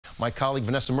My colleague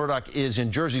Vanessa Murdock is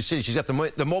in Jersey City. She's got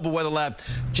the mobile weather lab.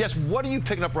 Jess, what are you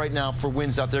picking up right now for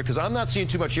winds out there? Because I'm not seeing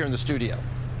too much here in the studio.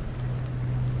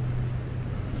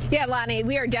 Yeah, Lonnie,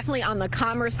 we are definitely on the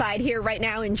calmer side here right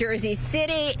now in Jersey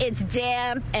City. It's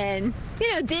damp and,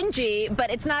 dingy,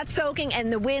 but it's not soaking,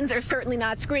 and the winds are certainly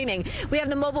not screaming. We have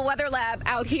the mobile weather lab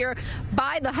out here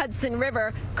by the Hudson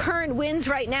River. Current winds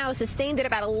right now sustained at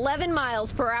about 11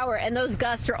 miles per hour, and those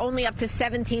gusts are only up to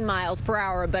 17 miles per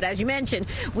hour. But as you mentioned,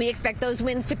 we expect those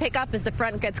winds to pick up as the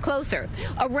front gets closer.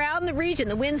 Around the region,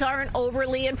 the winds aren't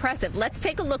overly impressive. Let's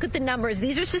take a look at the numbers.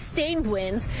 These are sustained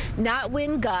winds, not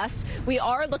wind gusts. We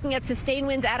are looking at sustained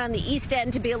winds out on the east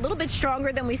end to be a little bit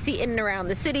stronger than we see in and around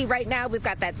the city. Right now, we've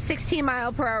got that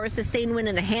 16-mile-per-hour sustained wind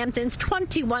in the Hamptons,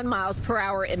 21 miles per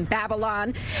hour in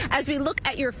Babylon. As we look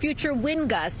at your future wind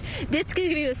gusts, this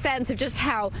gives you a sense of just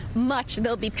how much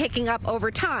they'll be picking up over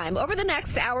time. Over the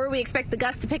next hour, we expect the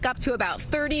gusts to pick up to about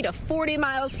 30 to 40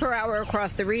 miles per hour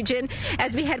across the region.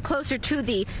 As we head closer to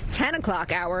the 10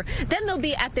 o'clock hour, then they'll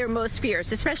be at their most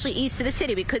fierce, especially east of the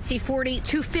city. We could see 40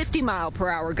 to 50 mile per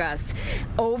hour gusts.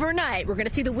 Overnight, we're going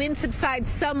to see the wind subside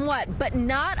somewhat, but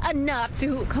not enough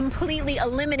to completely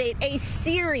eliminate a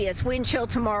serious wind chill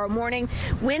tomorrow morning.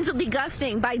 Winds will be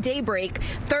gusting by daybreak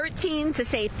 13 to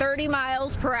say 30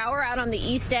 miles per hour out on the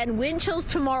east end. Wind chills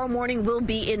tomorrow morning will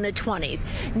be in the 20s.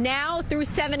 Now through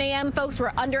 7 a.m., folks,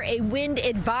 we're under a wind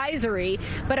advisory,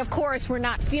 but of course we're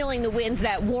not feeling the winds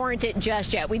that warrant it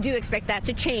just yet. We do expect that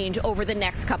to change over the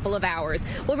next couple of hours.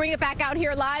 We'll bring it back out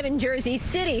here live in Jersey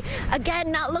City.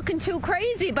 Again, not looking too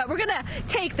crazy, but we're going to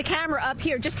take the camera up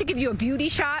here just to give you a beauty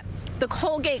shot. The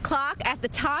Colgate clock at the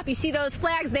top, you see those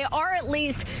flags? They are at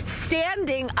least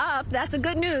standing up. That's a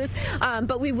good news,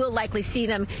 but we will likely see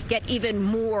them get even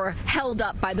more held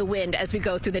up by the wind as we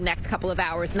go through the next couple of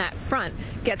hours and that front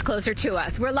gets closer to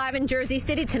us. We're live in Jersey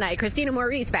City tonight. Christina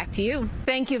Maurice, back to you.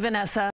 Thank you, Vanessa.